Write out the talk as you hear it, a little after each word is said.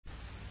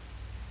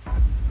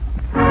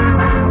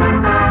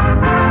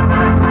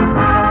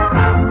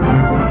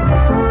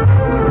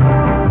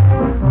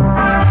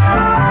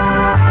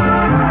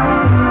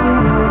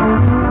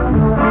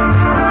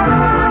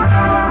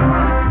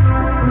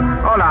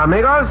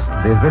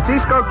is the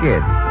Cisco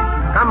Kid.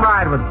 Come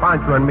ride with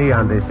Pancho and me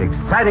on this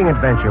exciting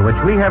adventure, which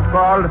we have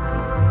called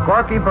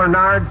Corky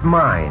Bernard's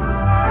Mine.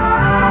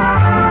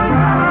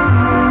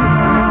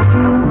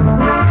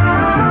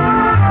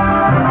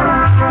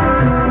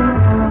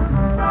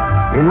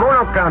 In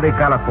Mono County,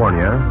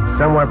 California,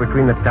 somewhere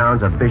between the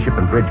towns of Bishop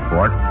and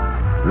Bridgeport,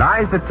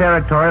 lies the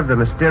territory of the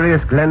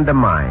mysterious Glenda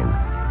Mine.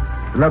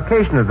 The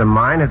location of the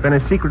mine had been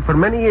a secret for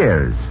many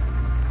years.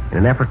 In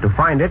an effort to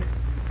find it,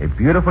 a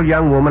beautiful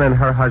young woman and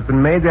her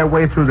husband made their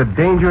way through the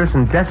dangerous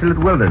and desolate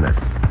wilderness.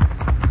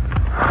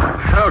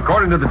 Well,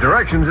 according to the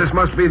directions, this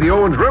must be the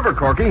Owens River,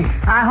 Corky.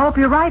 I hope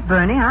you're right,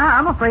 Bernie.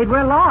 I'm afraid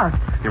we're lost.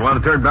 You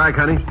want to turn back,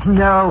 honey?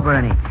 No,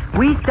 Bernie.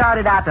 We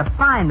started out to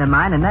find the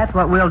mine, and that's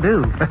what we'll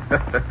do.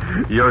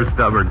 You're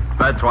stubborn.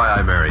 That's why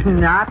I married you.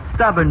 Not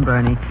stubborn,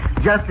 Bernie.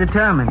 Just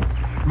determined.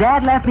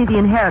 Dad left me the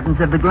inheritance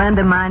of the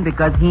Glenda mine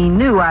because he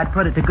knew I'd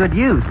put it to good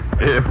use.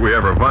 If we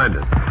ever find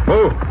it.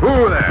 Who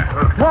there?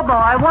 Whoa,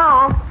 boy,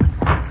 whoa.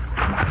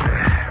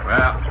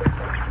 Well,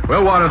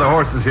 we'll water the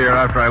horses here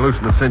after I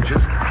loosen the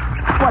cinches.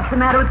 What's the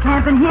matter with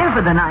camping here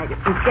for the night?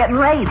 It's getting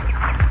late.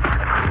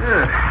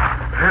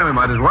 Yeah, we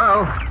might as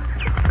well.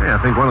 Hey, I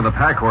think one of the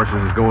pack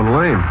horses is going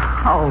lame.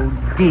 Oh,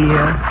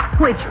 dear.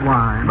 Which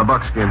one? The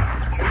buckskin.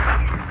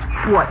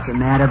 What's the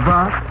matter,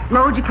 Buck?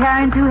 Load you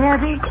carrying too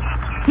heavy?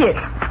 Here,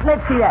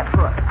 let's see that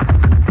foot.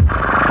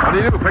 What do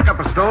you do, pick up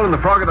a stone in the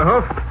frog of the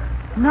hoof?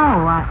 No,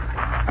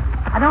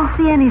 I don't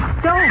see any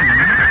stone.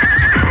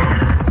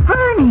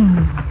 Bernie!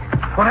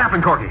 What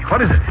happened, Corky?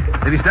 What is it?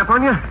 Did he step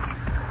on you?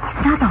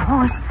 It's not the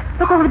horse.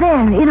 Look over there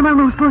in among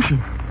those bushes.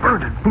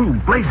 Burning blue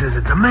blazes,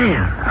 it's a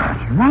man.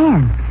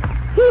 Man,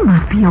 he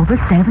must be over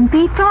 7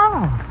 feet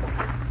tall.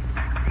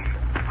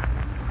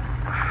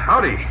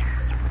 Howdy.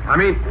 I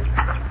mean,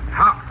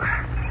 how...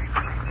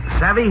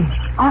 Savvy?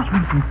 Offer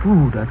him some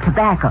food or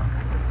tobacco.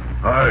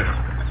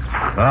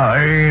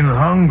 I ain't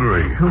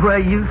hungry. Well,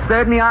 you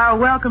certainly are a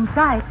welcome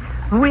sight.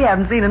 We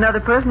haven't seen another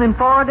person in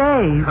 4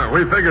 days.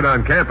 We figured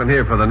on camping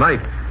here for the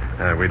night.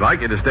 We'd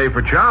like you to stay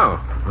for chow.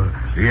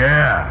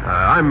 Yeah.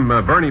 I'm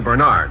Bernie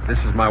Bernard. This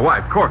is my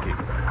wife, Corky.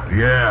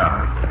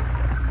 Yeah.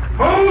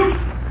 Moose!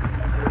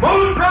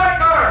 Moose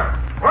Cracker!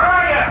 Where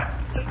are you?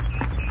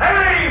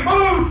 Hey,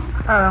 Moose!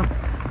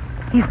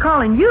 He's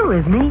calling you,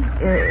 isn't he?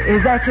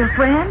 Is that your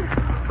friend?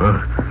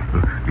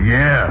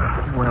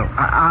 Yeah. Well,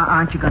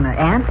 aren't you going to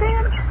answer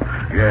him?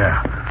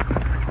 Yeah.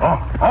 Oh,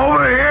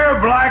 over here,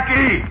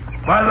 Blackie.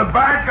 By the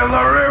bank of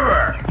the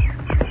river.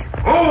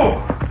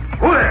 Oh,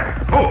 there.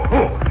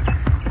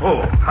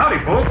 Oh, howdy,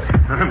 folks.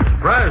 I'm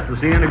surprised to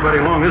see anybody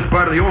along this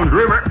part of the Owens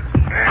River.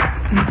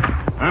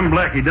 I'm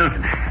Blackie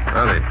Duncan.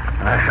 Howdy.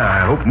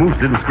 I hope Moose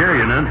didn't scare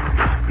you none.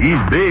 He's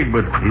big,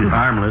 but he's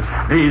harmless.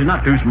 He's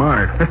not too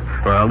smart.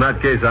 Well, in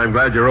that case, I'm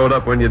glad you rode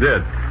up when you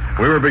did.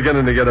 We were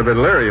beginning to get a bit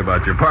leery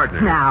about your partner.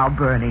 Now,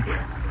 Bernie,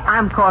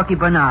 I'm Corky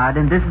Bernard,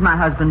 and this is my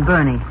husband,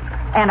 Bernie.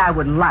 And I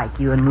wouldn't like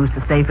you and Moose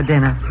to stay for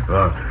dinner.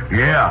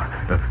 Yeah.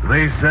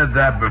 They said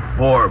that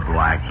before,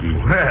 Blackie.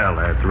 Well,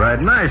 that's right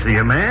nice of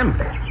you, man.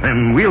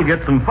 And we'll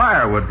get some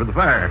firewood for the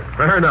fire.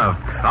 Fair enough.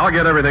 I'll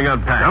get everything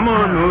unpacked. Come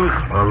on, Moose.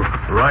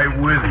 Right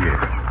with you.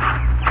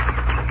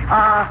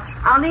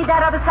 I'll need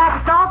that other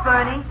sack of salt,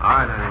 Bernie. All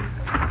right, honey.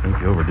 I think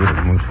you overdid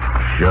it, Moose.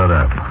 Shut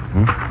up.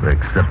 They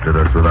accepted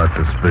us without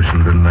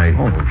suspicion, didn't they?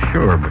 Oh,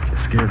 sure, but you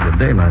scared the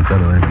daylights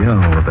out of that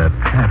gun with that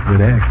half-wit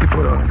act you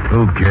put on.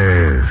 Who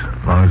cares?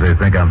 As long as they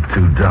think I'm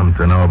too dumb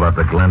to know about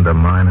the Glenda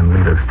mine and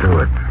lead us to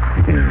it.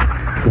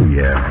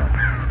 Yeah.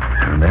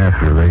 And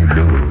after they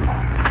do,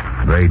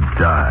 They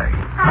die.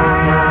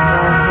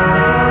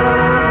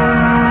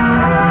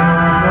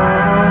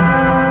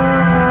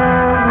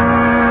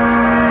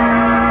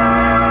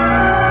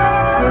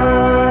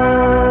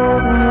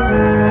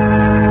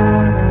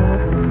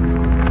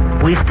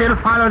 We still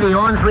follow the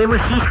Owens River,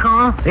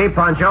 Cisco? See,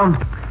 Pancho,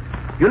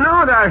 you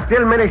know there are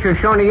still many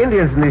Shoshone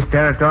Indians in this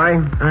territory.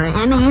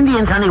 Any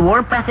Indians on the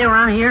warpath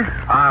around here?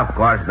 Of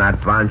course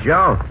not,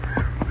 Pancho.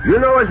 You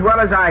know as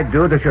well as I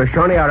do the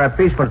Shoshone are a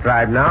peaceful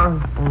tribe now.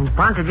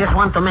 Pancho just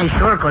want to make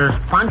sure, because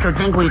Pancho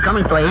think we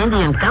coming to an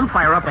Indian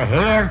campfire up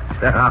ahead.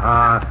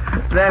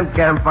 That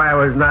campfire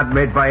was not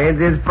made by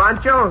Indians,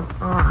 Pancho.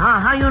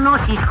 How you know,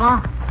 Cisco?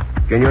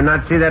 Can you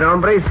not see that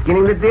hombre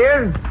skinning the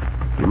deer?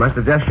 You must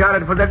have just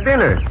shot it for their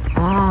dinner.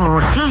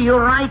 Oh, see, you're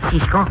right,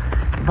 Cisco.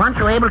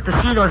 Pancho able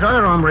to see those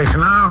other hombres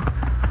now.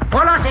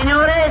 Hola,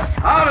 senores.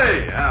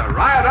 Howdy.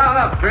 Riot on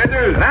up,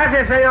 strangers.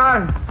 Gracias,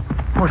 senor.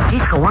 Oh,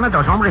 Cisco, one of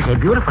those hombres a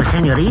beautiful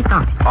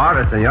senorita.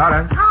 Hola,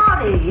 senora.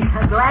 Howdy.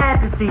 Glad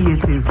to see you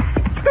two.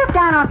 Step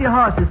down off your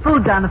horses.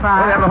 Food's on the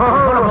fire.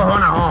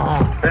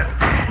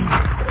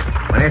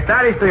 Buenas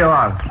tardes to you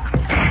all.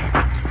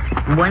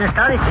 Buenas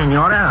tardes,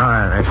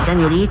 senora.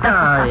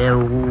 Senorita,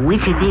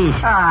 which it is?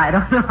 I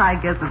don't know. I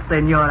guess it's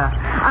senora.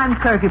 I'm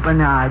Corky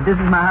Bernard. This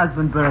is my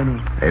husband,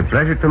 Bernie. A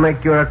pleasure to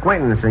make your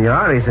acquaintance,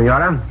 senora.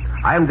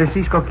 I am the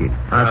Cisco Kid.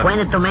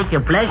 Acquainted to make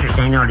your pleasure,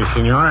 senor.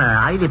 Senora.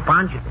 Heidi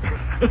Pancho.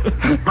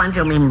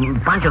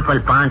 Pancho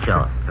called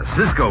Pancho. The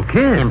Cisco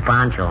Kid. And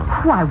Pancho.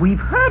 Why, we've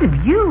heard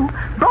of you.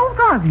 Both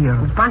of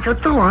you. Pancho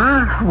too,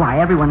 huh? Why,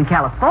 everyone in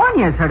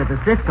California has heard of the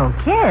Cisco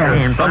Kid.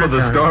 And Some of the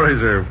Pancho.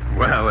 stories are,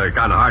 well, they're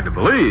kind of hard to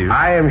believe.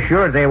 I am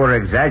sure they were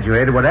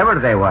exaggerated, whatever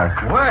they were.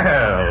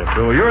 Well,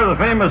 so you're the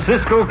famous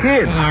Cisco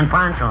Kid. And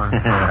Pancho.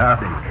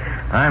 Howdy.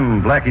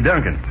 I'm Blackie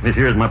Duncan. This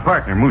here's my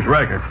partner, Moose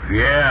Riker.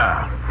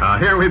 Yeah.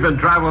 Here we've been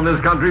traveling this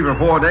country for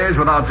 4 days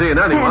without seeing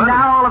anyone. And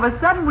now all of a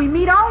sudden we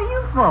meet all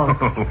you folks.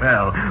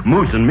 Well,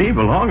 Moose and me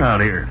belong out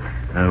here.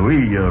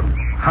 We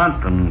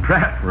hunt and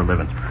trap for a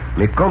living.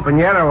 Mi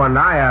compañero and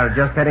I are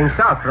just heading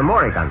south from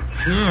Oregon.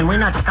 See, and we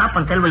not stop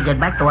until we get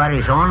back to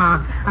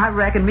Arizona. I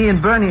reckon me and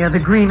Bernie are the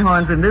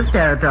greenhorns in this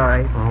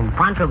territory.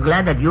 Pancho,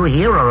 glad that you're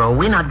here, or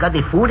we not got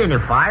the food in the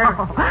fire.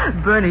 Oh,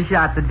 Bernie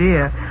shot the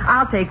deer.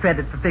 I'll take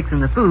credit for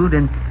fixing the food,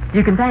 and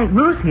you can thank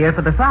Moose here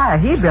for the fire.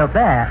 He built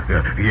that.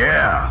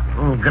 Yeah.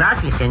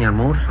 Gracias, Senor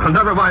Moose.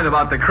 Never mind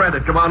about the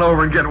credit. Come on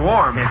over and get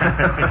warm.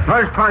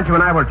 First, Pancho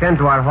and I will tend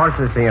to our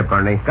horses, Senor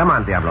Bernie. Come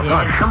on, Diablo. Come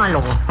on. Come on,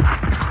 loco.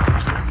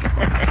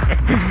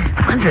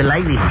 Pancho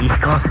lively,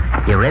 Cisco.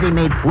 You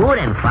ready-made food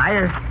and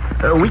fire.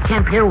 We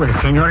camp here with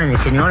the senor and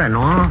the senora,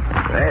 no?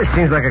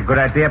 Seems like a good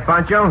idea,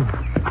 Pancho.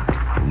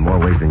 In more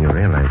ways than you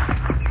realize.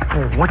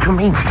 What you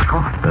mean,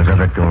 Cisco? Those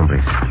other two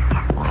hombres.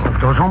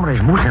 Those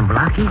hombres, Moose and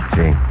Blackie?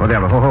 See. Oh,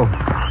 Diablo. Ho,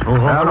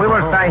 ho. We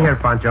will stay here,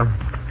 Pancho.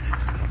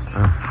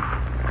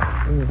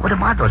 What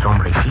about those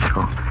hombres,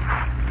 Cisco?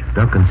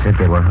 Duncan said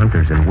they were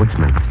hunters and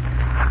woodsmen.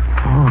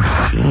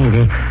 Oh, see,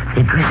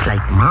 they dress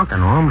like mountain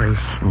hombres.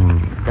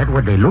 That's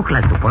what they look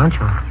like to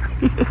Pancho.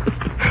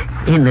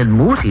 And that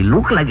Moose, he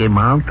look like a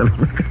mountain.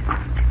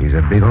 He's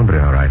a big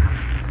hombre, all right.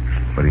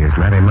 But he is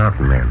not a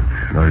mountain man,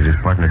 nor is his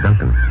partner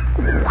Duncan.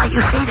 Why you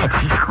say that,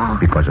 Cisco?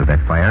 Because of that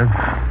fire.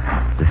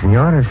 The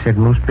senora said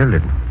Moose built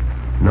it.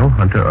 No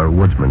hunter or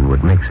woodsman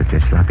would make such a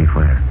sloppy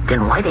fire.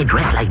 Then why they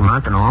dress like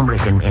mountain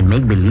hombres and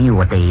make believe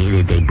what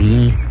they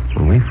be?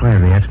 When we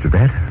find the answer to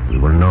that, we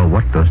will know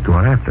what those two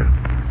are after.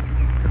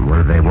 And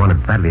whether they want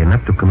it badly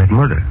enough to commit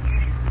murder.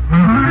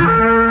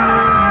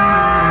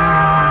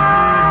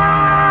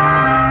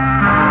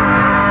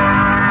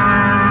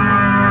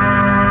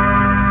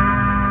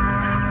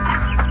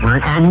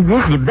 And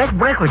this is the best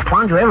breakfast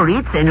Pancho ever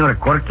eats, Senor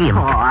Corky. Oh,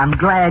 I'm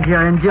glad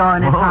you're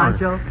enjoying it,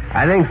 Pancho.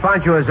 I think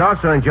Pancho is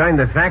also enjoying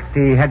the fact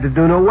he had to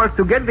do no work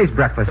to get this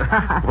breakfast.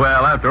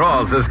 Well, after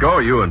all, Cisco,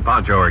 you and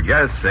Pancho are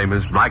guests, same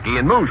as Blackie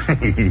and Moose.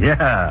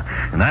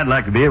 Yeah, and I'd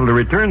like to be able to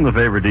return the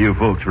favor to you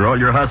folks for all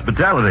your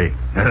hospitality.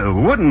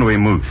 Wouldn't we,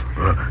 Moose?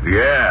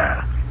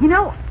 Yeah. You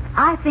know,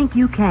 I think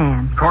you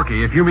can.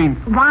 Corky, if you mean...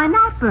 Why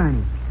not,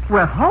 Bernie?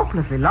 We're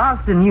hopelessly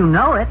lost, and you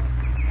know it.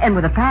 And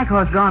with a pack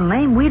horse gone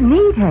lame, we'd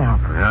need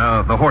help.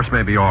 The horse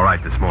may be all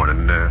right this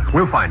morning.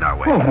 We'll find our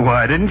way. Oh,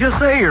 why didn't you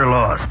say you're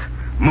lost?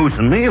 Moose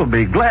and me will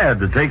be glad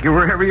to take you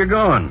wherever you're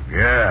going.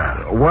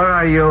 Yeah. Where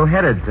are you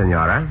headed,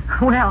 senora?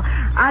 Well,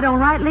 I don't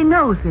rightly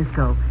know,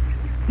 Cisco.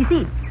 You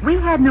see, we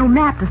had no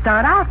map to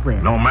start out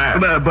with. No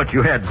map. But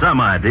you had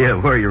some idea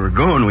of where you were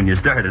going when you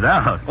started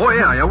out. Oh,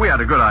 yeah, we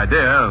had a good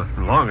idea. As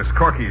long as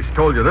Corky's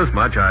told you this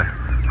much,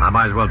 I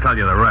might as well tell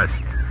you the rest.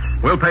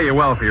 We'll pay you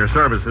well for your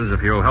services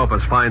if you'll help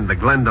us find the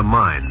Glenda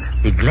mine.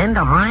 The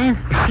Glenda mine?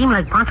 It seemed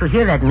like Pancho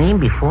heard that name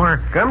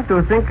before. Come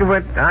to think of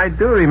it, I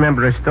do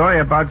remember a story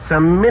about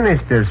some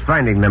ministers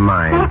finding the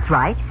mine. That's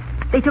right.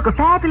 They took a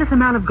fabulous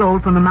amount of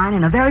gold from the mine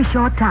in a very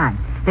short time.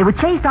 They were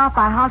chased off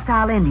by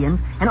hostile Indians,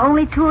 and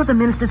only 2 of the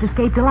ministers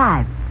escaped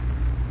alive.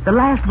 The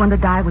last one to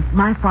die was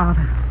my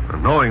father.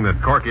 Knowing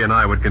that Corky and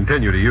I would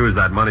continue to use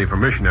that money for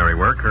missionary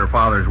work, her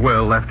father's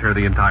will left her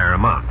the entire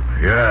amount.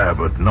 Yeah,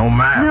 but no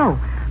map. No,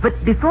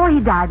 but before he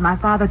died, my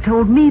father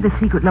told me the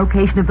secret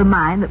location of the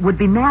mine that would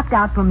be mapped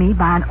out for me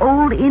by an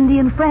old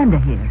Indian friend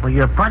of his. Well,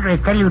 your padre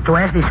tell you to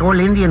ask this old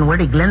Indian where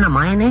the Glenda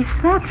mine is?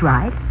 That's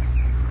right.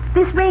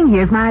 This ring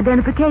here is my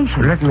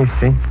identification. Let me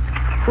see.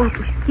 Well,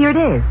 here it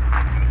is.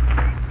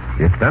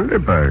 The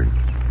Thunderbird.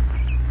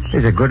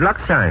 It's a good luck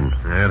sign.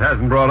 It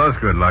hasn't brought us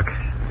good luck.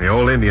 The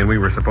old Indian we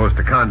were supposed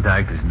to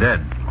contact is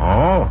dead.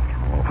 Oh,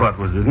 what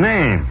was his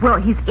name? Well,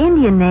 his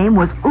Indian name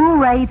was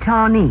Ure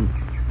Tawney.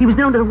 He was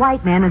known to the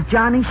white man as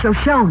Johnny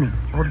Shoshone.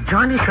 Oh,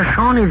 Johnny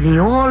Shoshone, the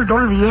old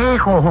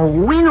viejo.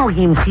 We know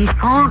him,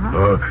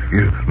 Cisco.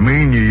 You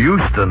mean you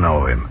used to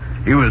know him?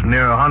 He was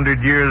near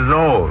 100 years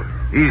old.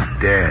 He's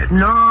dead.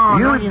 No,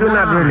 You do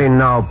not really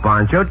know,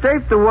 Pancho.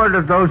 Take the word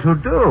of those who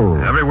do.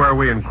 Everywhere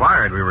we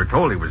inquired, we were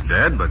told he was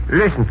dead, but...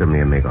 Listen to me,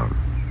 amigo.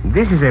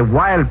 This is a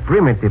wild,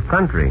 primitive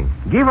country.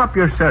 Give up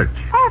your search.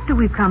 After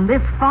we've come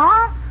this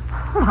far?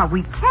 Well,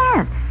 we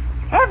can't.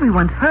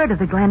 Everyone's heard of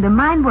the Glenda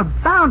mine. We're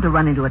bound to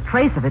run into a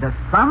trace of it or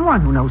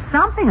someone who knows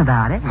something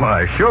about it.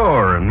 Why,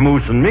 sure, and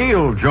Moose and me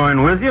will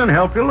join with you and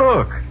help you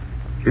look.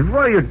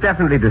 Before you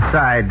definitely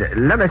decide,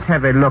 let us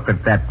have a look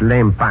at that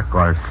lame pack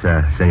horse,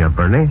 Senor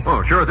Bernie.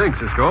 Oh, sure thing,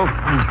 Cisco.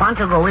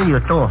 Pancho go with you,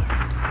 too.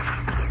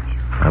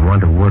 I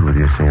want a word with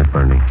you, Senor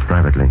Bernie,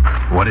 privately.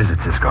 What is it,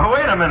 Cisco? Oh,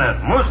 wait a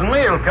minute. Moose and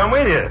me will come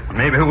with you.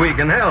 Maybe we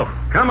can help.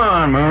 Come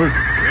on, Moose.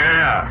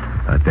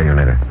 Yeah. I'll tell you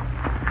later.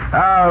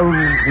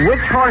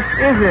 Which horse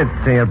is it,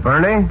 Senor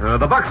Bernie?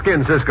 The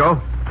buckskin, Cisco.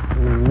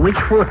 Which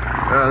foot?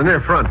 Near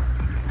front.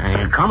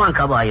 Come on,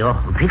 caballo.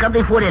 Pick up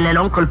the foot and let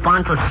Uncle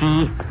Pancho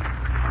see.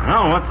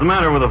 Oh, what's the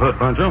matter with the foot,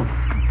 Pancho?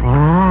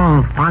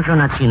 Oh, Pancho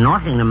not see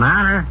nothing the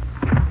matter.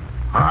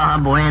 Ah,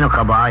 bueno,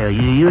 caballo.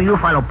 You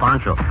follow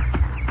Pancho.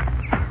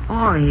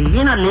 Oh,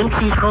 you not limp,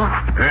 Cisco?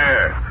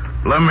 Here,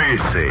 let me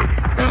see.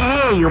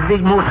 Hey, you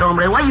big moose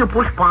hombre. Why you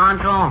push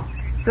Pancho?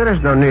 There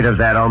is no need of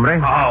that, hombre.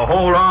 Oh,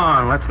 hold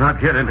on. Let's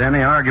not get into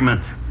any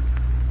arguments.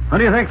 What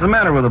do you think's the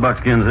matter with the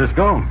buckskin,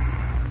 Cisco?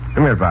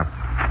 Come here, Bob.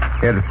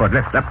 Here, the foot.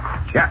 Lift up.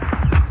 Yeah.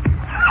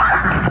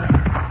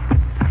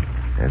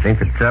 I think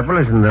the trouble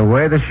is in the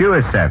way the shoe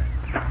is set.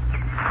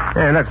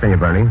 Here, look, Senor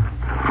Bernie.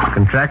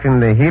 Contracting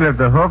the heel of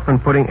the hoof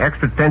and putting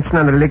extra tension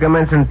on the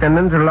ligaments and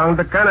tendons along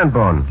the cannon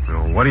bone.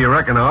 Well, what do you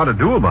reckon I ought to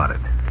do about it?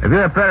 If you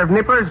have a pair of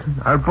nippers,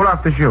 I'll pull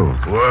off the shoe.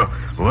 Well,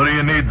 what do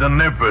you need the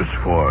nippers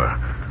for?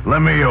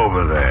 Let me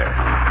over there.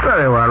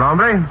 Very well,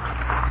 hombre.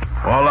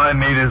 All I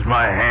need is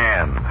my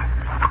hand.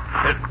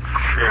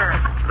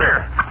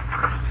 There.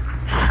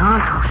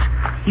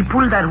 Santos, he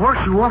pulled that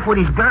horseshoe off with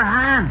his bare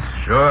hands.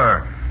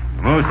 Sure.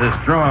 Moose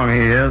is strong,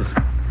 he is.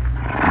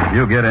 If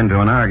you get into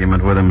an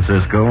argument with him,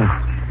 Cisco,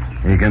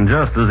 he can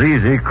just as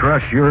easy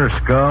crush your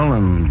skull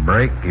and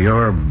break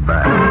your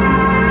back.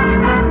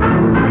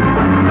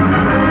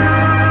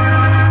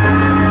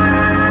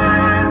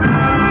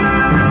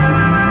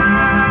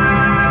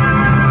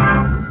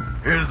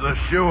 Here's the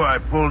shoe I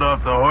pulled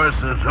off the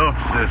horse's hoof,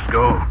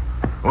 Cisco.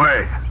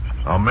 Wait,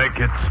 I'll make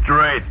it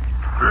straight.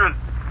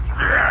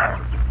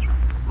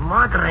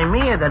 Madre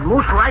mia, that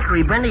moose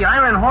likely bent the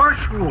iron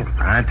horseshoe.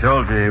 I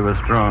told you he was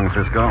strong,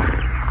 Cisco.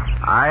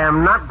 I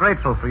am not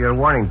grateful for your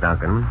warning,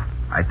 Duncan.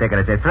 I take it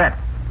as a threat.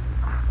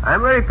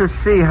 I'm ready to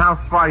see how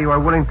far you are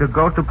willing to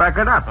go to back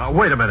it up.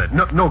 Wait a minute.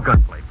 No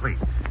gunplay, please.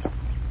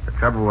 The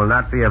trouble will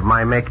not be of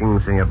my making,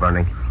 Senor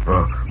Bernie.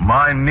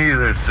 Mine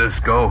neither,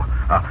 Cisco.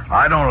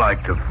 I don't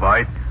like to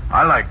fight.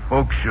 I like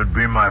folks should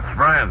be my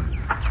friends.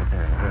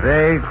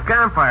 The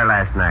campfire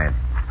last night.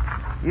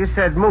 You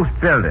said Moose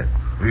built it.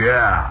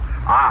 Yeah,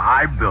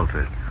 I built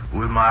it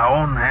with my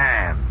own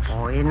hands.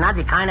 Oh, it's not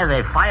the kind of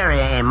a fire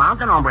a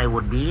mountain hombre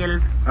would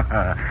build.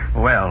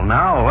 Well,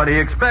 now, what do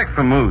you expect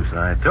from Moose?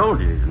 I told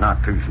you he's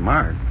not too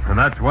smart. And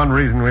that's one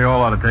reason we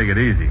all ought to take it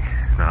easy.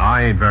 Now,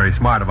 I ain't very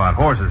smart about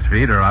horses'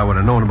 feet, or I would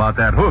have known about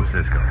that hoof,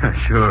 Cisco.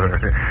 Sure.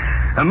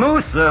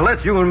 Moose,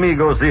 let's you and me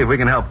go see if we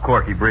can help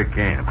Corky break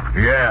camp.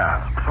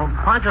 Yeah. So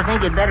Pancho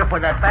think it better for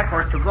that pack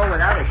horse to go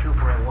without a shoe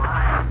for a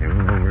while. You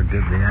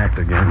overdid the act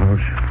again,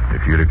 Moose.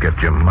 If you'd have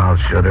kept your mouth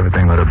shut,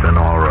 everything would have been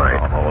all right.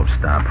 Oh,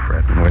 stop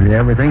fretting. Well,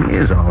 everything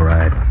is all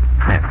right.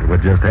 After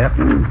what just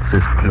happened,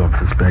 Cisco don't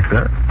suspect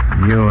us.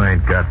 You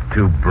ain't got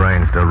two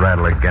brains to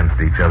rattle against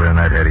each other in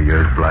that head of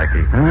yours,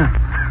 Blackie. Huh?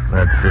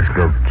 That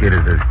Cisco kid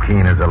is as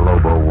keen as a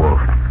Lobo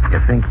wolf. You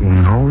think he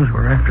knows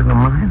we're after the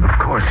mine? Of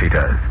course he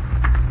does.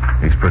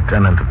 He's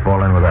pretending to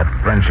fall in with that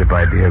friendship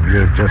idea of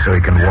yours just so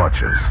he can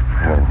watch us.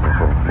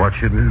 Oh, what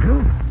should we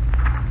do?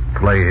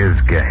 Play his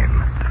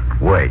game.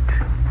 Wait.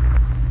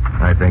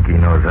 I think he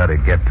knows how to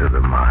get to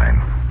the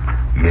mine.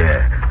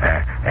 Yeah,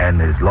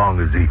 and as long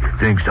as he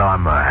thinks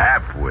I'm a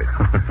half-wit.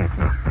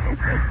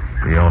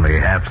 He only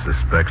half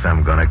suspects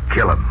I'm going to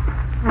kill him.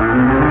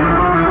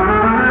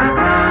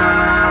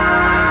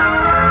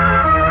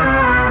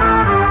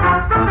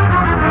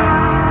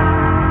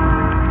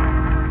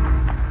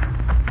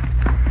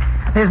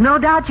 There's no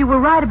doubt you were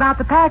right about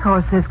the pack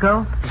horse,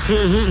 Cisco.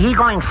 See, he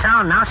going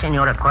sound now,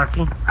 Senora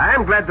Corky. I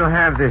am glad to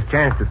have this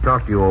chance to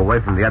talk to you away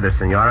from the other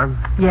senora.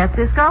 Yes,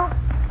 Cisco?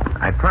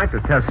 I tried to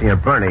tell Senor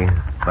Bernie,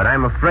 but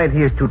I'm afraid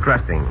he is too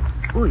trusting.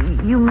 Oh,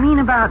 you mean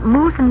about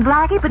Moose and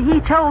Blackie? But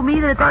he told me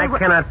that they I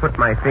cannot put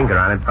my finger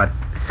on it, but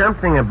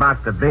something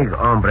about the big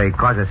hombre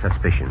causes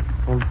suspicion.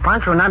 Well,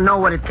 Pancho not know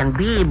what it can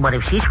be, but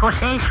if Cisco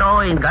say so,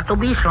 it got to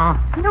be so.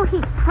 You know,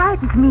 he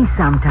frightens me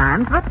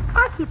sometimes, but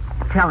I keep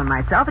telling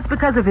myself it's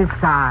because of his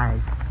size.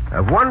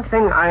 Of one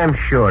thing I am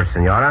sure,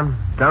 Senora.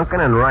 Duncan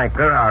and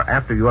Riker are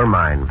after your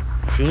mine.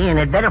 See, and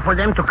it's better for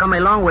them to come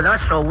along with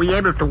us so we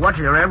able to watch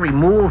their every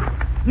move.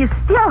 You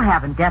still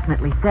haven't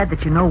definitely said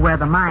that you know where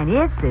the mine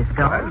is,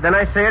 Cisco. Well, then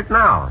I say it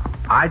now.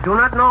 I do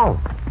not know.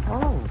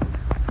 Oh.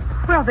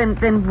 Well,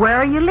 then where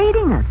are you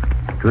leading us?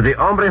 To the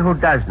hombre who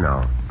does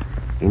know.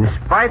 In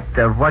spite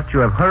of what you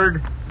have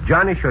heard,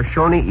 Johnny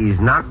Shoshone is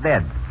not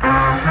dead.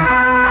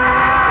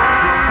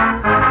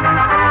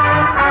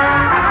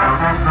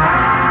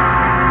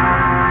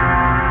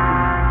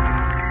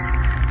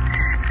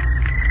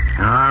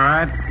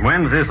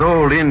 When's this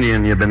old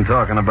Indian you've been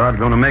talking about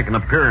going to make an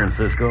appearance,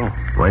 Cisco?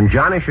 When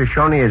Johnny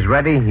Shoshone is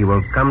ready, he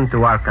will come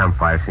to our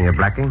campfire, Senor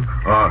Blackie.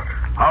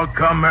 How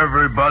come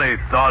everybody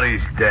thought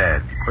he's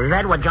dead? Was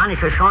that what Johnny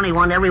Shoshone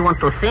want everyone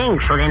to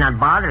think so they not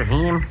bother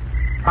him?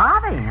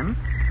 Bother him?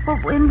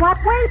 Well, in what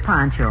way,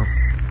 Pancho?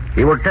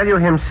 He will tell you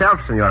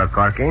himself, Senora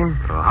Corky.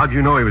 How'd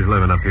you know he was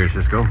living up here,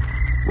 Cisco?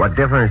 What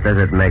difference does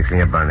it make,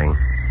 Senor Bernie?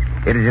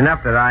 It is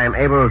enough that I am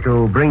able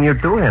to bring you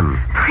to him.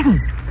 Bernie,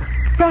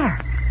 there.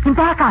 In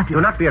back of you.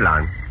 Do not be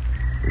alarmed.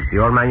 It's the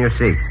old man you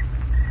seek.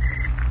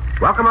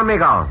 Welcome,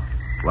 amigo.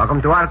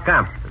 Welcome to our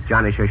camp,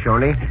 Johnny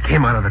Shoshone. He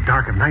came out of the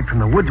dark of night from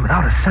the woods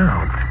without a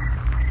sound.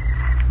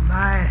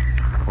 My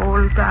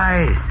old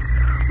eyes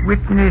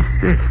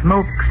witnessed the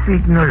smoke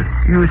signal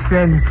you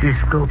sent,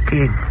 Cisco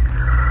Kid.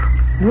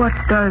 What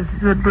does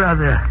the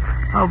brother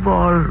of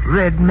all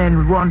red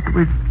men want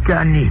with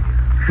Johnny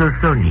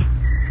Shoshone?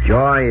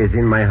 Joy is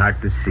in my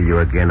heart to see you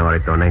again,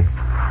 Oritone.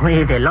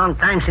 It's a long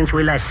time since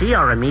we last see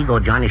our amigo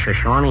Johnny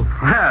Shoshone.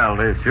 Well,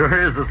 this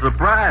sure is a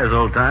surprise,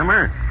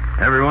 old-timer.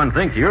 Everyone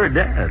thinks you're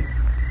dead.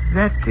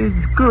 That is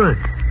good.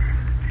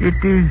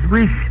 It is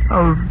wish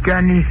of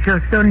Johnny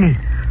Shoshone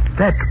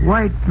that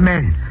white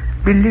men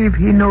believe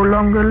he no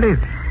longer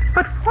lives.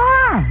 But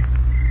why?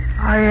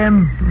 I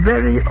am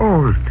very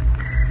old.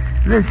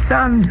 The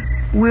sun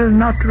will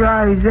not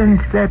rise and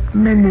set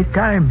many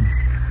times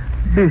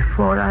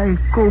before I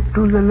go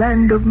to the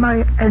land of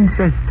my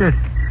ancestors,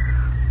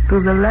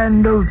 to the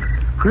land of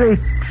Great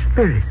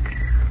Spirit.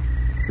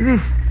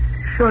 This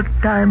short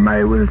time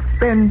I will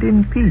spend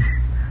in peace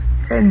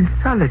and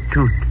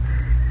solitude,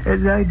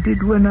 as I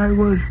did when I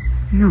was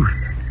youth.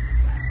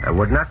 I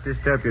would not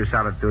disturb your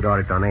solitude,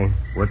 Oritone,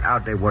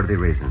 without a worthy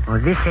reason. Well,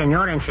 this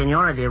senor and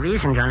senora the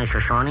reason, Johnny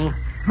Shoshone.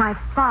 My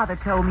father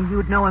told me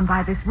you'd know him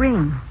by this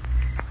ring.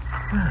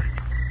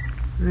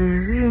 The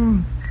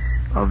ring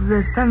of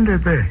the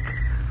Thunderbird.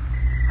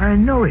 I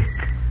know it.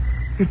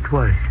 It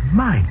was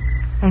mine.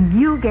 And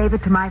you gave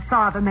it to my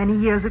father many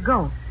years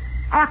ago,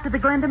 after the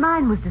Glenda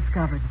mine was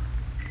discovered.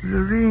 The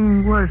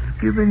ring was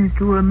given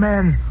to a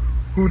man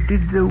who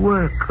did the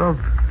work of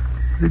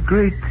the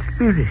Great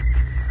Spirit.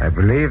 I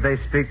believe they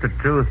speak the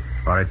truth,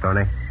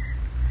 Oritone.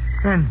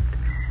 And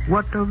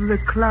what of the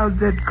cloud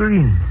that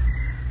grins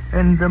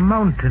and the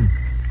mountain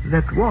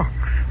that walks?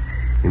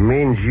 He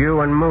means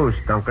you and Moose,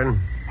 Duncan.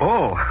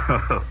 Oh,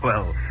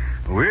 well,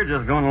 we're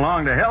just going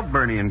along to help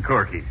Bernie and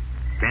Corky.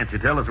 Can't you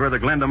tell us where the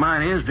Glenda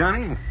mine is,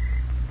 Johnny?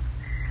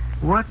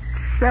 What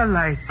shall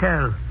I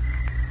tell,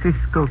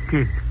 Cisco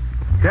Kid?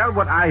 Tell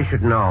what I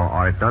should know,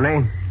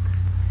 Oritone.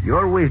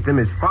 Your wisdom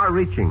is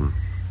far-reaching.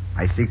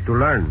 I seek to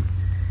learn.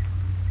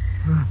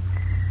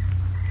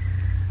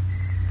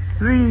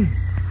 3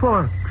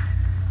 forks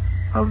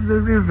of the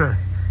river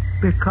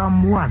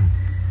become one.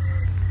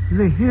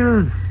 The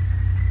hills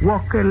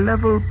walk a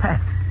level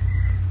path.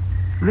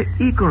 The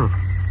eagle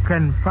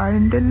can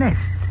find a nest.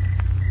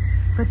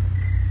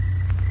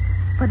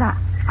 But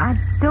I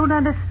don't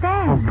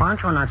understand. Oh,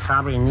 Pancho not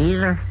sabe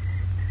neither.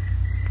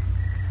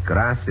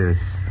 Gracias,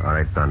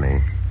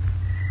 Oritone.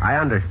 I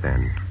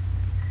understand.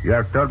 You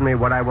have told me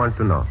what I want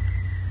to know.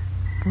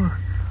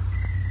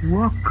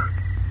 Walk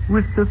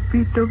with the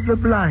feet of the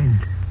blind,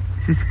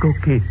 Cisco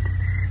Kid.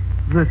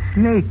 The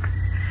snake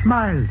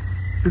smiles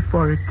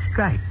before it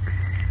strikes.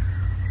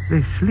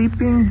 The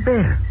sleeping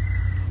bear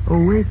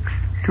awakes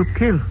to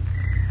kill.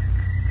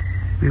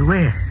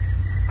 Beware.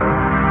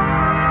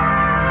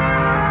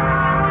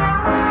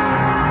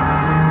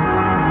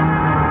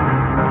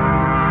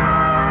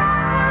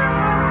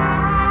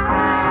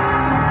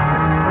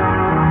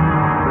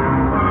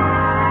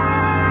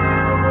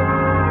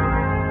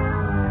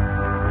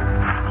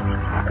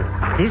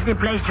 This the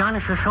place Johnny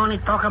Shoshone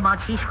talk about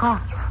Cisco?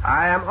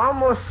 I am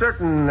almost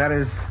certain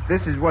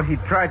this is what he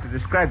tried to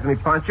describe to me,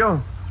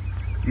 Pancho.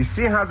 You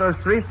see how those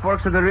 3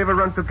 forks of the river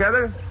run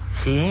together?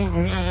 See?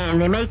 And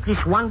they make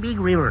this one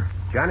big river.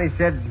 Johnny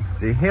said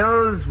the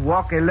hills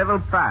walk a level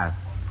path.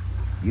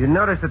 You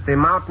notice that the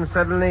mountains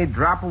suddenly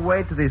drop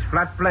away to this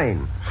flat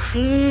plain.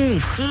 See.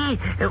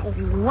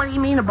 What do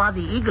you mean about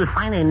the eagle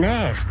find a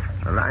nest?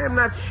 Well, I am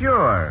not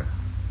sure.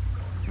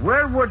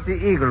 Where would the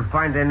eagle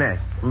find a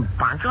nest?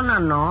 Pancho no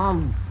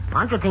know.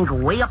 Pancho think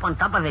way up on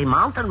top of a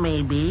mountain,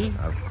 maybe.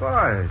 Of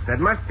course. That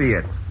must be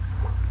it.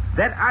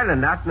 That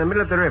island out in the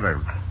middle of the river.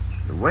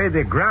 The way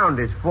the ground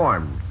is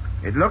formed,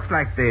 it looks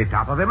like the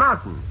top of a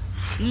mountain.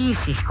 See,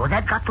 Cisco,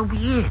 that got to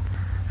be it.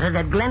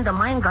 That Glenda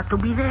mine got to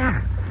be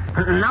there.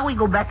 Now we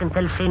go back and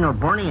tell Senor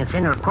Bernie and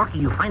Senor Corky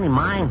you find a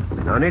mine.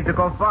 No need to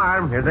go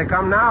far. Here they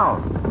come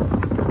now.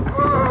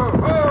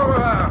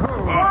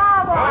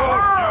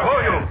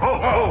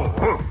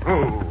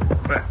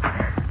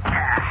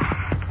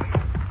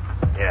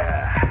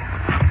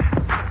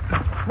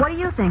 What do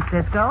you think,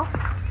 Cisco?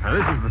 Now,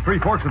 this is the 3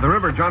 forks of the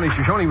river Johnny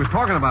Shoshone was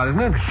talking about, isn't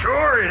it?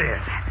 Sure it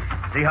is.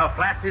 See how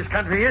flat this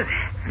country is?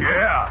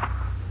 Yeah,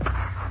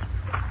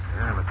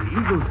 but the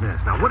eagle's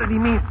nest. Now, what did he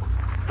mean?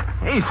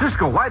 Hey,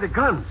 Cisco, why the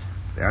guns?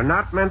 They're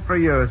not meant for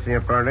you, Senor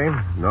Bernie,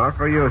 nor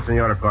for you,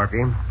 Senora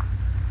Corky.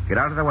 Get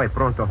out of the way,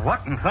 pronto.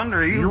 What in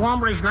thunder, You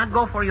hombres not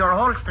go for your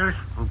holsters.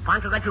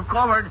 Pancho got you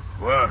covered.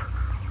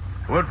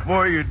 What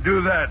for you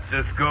do that,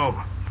 Cisco?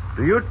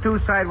 Do you 2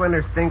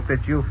 sidewinders think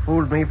that you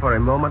fooled me for a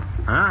moment?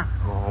 Huh?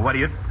 Oh, what are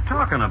you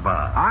talking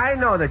about? I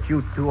know that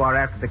you 2 are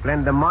after the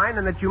Glenda mine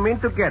and that you mean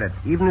to get it,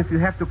 even if you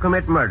have to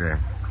commit murder.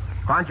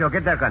 Pancho,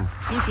 get that gun.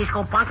 See,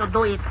 Cisco, Pancho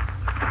do it.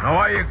 Now,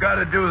 why you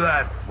gotta do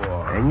that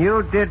for? And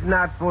you did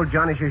not fool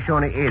Johnny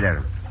Shoshone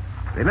either.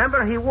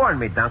 Remember, he warned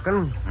me,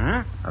 Duncan,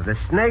 Huh? of the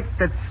snake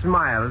that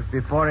smiles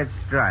before it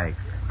strikes.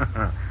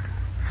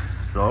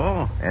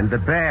 So? And the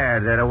bear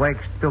that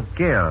awakes to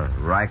kill,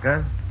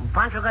 Riker.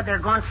 Pancho got their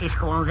guns,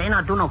 Cisco. They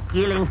not do no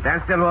killing.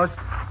 Stand still, Moose.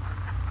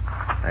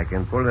 I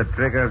can pull the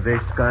trigger of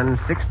this gun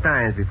 6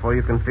 times before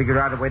you can figure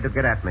out a way to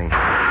get at me. You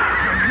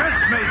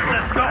missed me,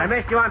 Cisco. I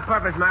missed you on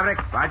purpose, Maverick.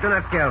 I do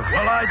not kill.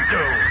 Well, I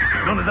do.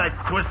 As soon as I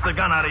twist the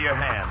gun out of your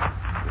hand.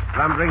 The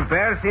slumbering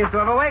bear seems to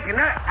have awakened.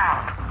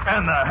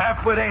 And the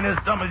half-wit ain't as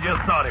dumb as you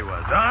thought he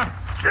was, huh?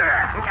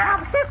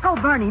 Cisco,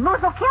 Bernie.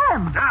 Moose will kill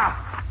him. Now,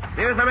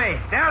 leave it to me.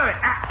 Stay out of it.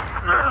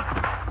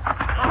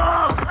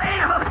 Oh,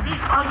 well,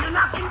 Cisco, you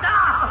knocked him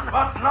down.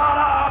 But not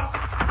up.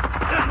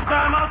 This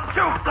time I'll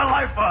choke the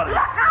life out of you.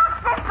 Look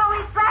out, Cisco.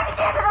 He's dragging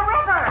you into the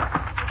river.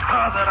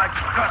 Now that I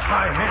got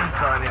my hands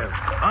on you,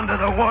 under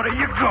the water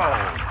you go.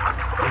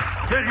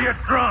 Till you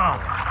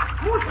drown.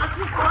 Moose got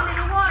Cisco under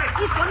the water.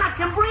 Cisco not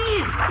can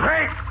breathe.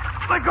 Hey,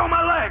 let go of my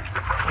leg.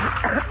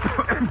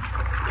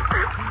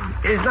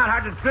 It is not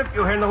hard to trip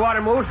you here in the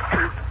water, Moose.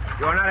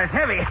 You are not as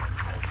heavy.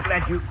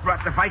 Glad you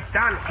brought the fight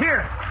down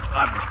here.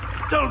 I'm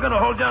still going to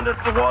hold you under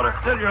the water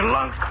till your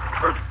lungs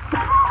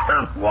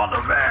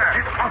water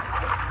there.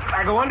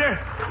 I go under.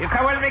 You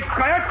come with me,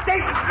 coyote.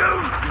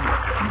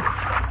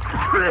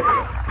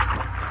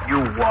 You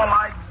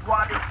wall-eyed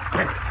waddy.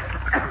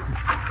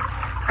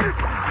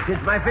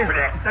 Since my fist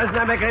does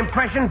not make an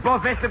impression,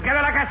 both fists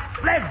together like a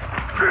sled.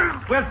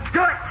 We'll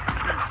do it.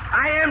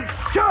 I am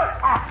sure.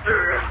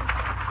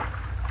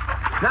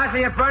 Now,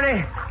 see you,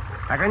 Bernie.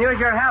 I can use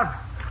your help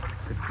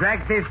to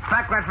drag this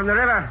pack rat from the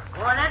river.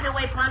 Oh, that's the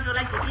way Pancho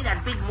likes to see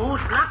that big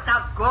moose knocked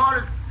out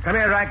cold. Come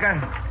here,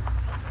 Riker.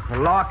 The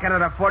law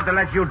cannot afford to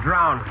let you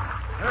drown.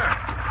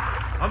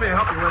 Let me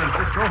help you with him,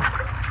 Cisco.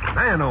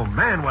 Man, oh,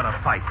 man, what a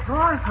fight.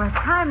 Boy, for a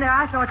time there,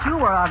 I thought you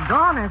were a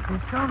goner,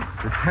 Cisco.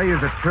 To tell you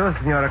the truth,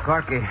 Senora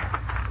Corky,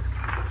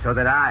 so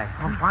that I.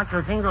 Oh,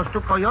 Pancho thinks those 2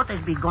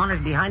 coyotes be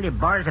goners behind the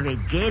bars of a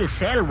jail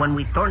cell when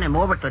we turn them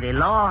over to the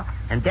law,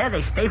 and there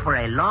they stay for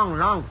a long,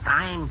 long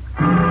time.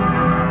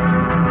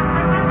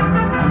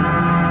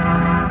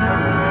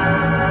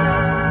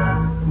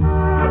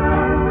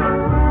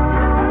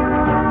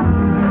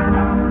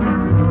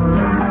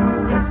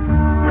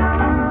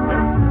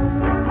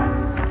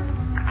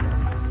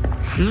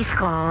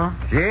 Cisco,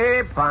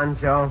 Si,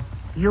 Pancho.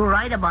 you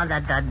right about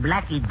that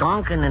Blackie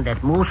Duncan and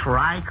that Moose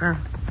Riker.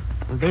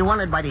 They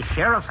wanted by the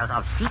sheriffs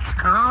of 6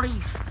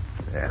 counties.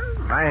 Well,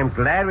 I am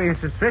glad we were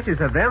suspicious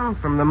of them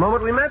from the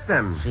moment we met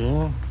them.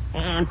 See?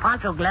 And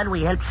Pancho glad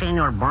we helped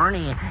Senor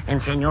Bernie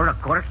and Senora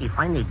Corky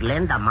find the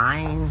Glenda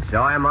mine.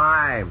 So am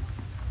I.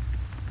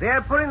 They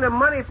are putting the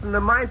money from the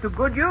mine to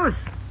good use.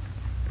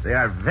 They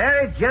are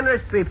very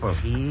generous people.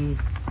 See?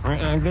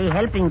 And they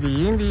helping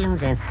the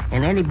Indians and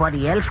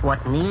anybody else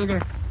what need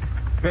it.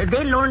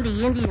 They learned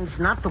the Indians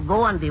not to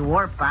go on the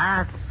war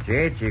path.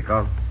 Si,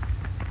 Chico.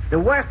 The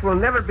West will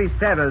never be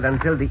settled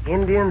until the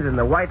Indians and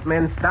the white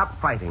men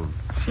stop fighting.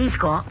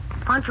 Cisco,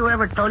 Pancho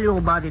ever told you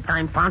about the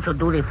time Pancho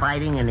do the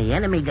fighting and the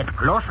enemy get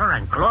closer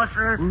and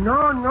closer?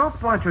 No,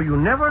 Pancho, you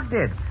never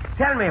did.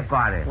 Tell me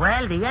about it.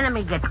 Well, the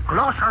enemy gets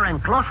closer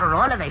and closer.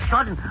 All of a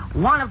sudden,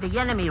 one of the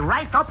enemy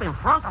right up in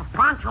front of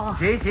Pancho.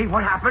 See,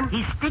 what happened?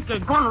 He stick a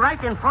gun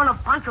right in front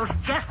of Pancho's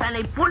chest and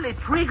he pull the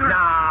trigger.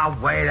 Now,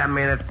 wait a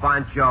minute,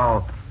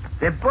 Pancho.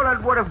 The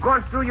bullet would have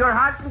gone through your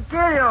heart and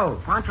killed you.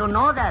 Pancho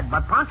know that,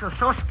 but Pancho's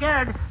so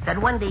scared that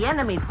when the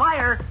enemy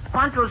fire,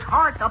 Pancho's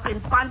heart up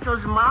in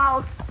Pancho's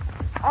mouth.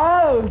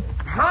 Oh,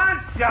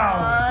 Pancho!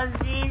 Oh,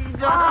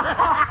 Cisco.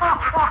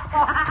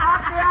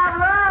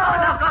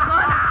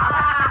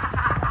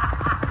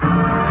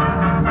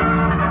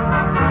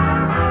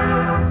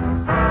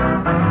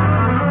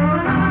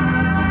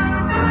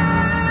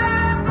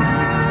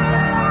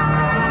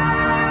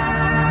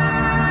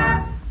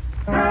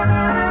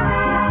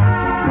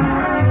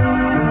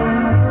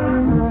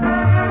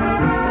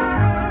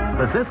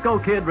 The Cisco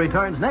Kid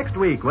returns next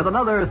week with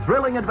another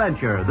thrilling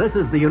adventure. This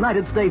is the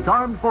United States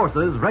Armed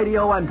Forces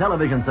Radio and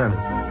Television Service.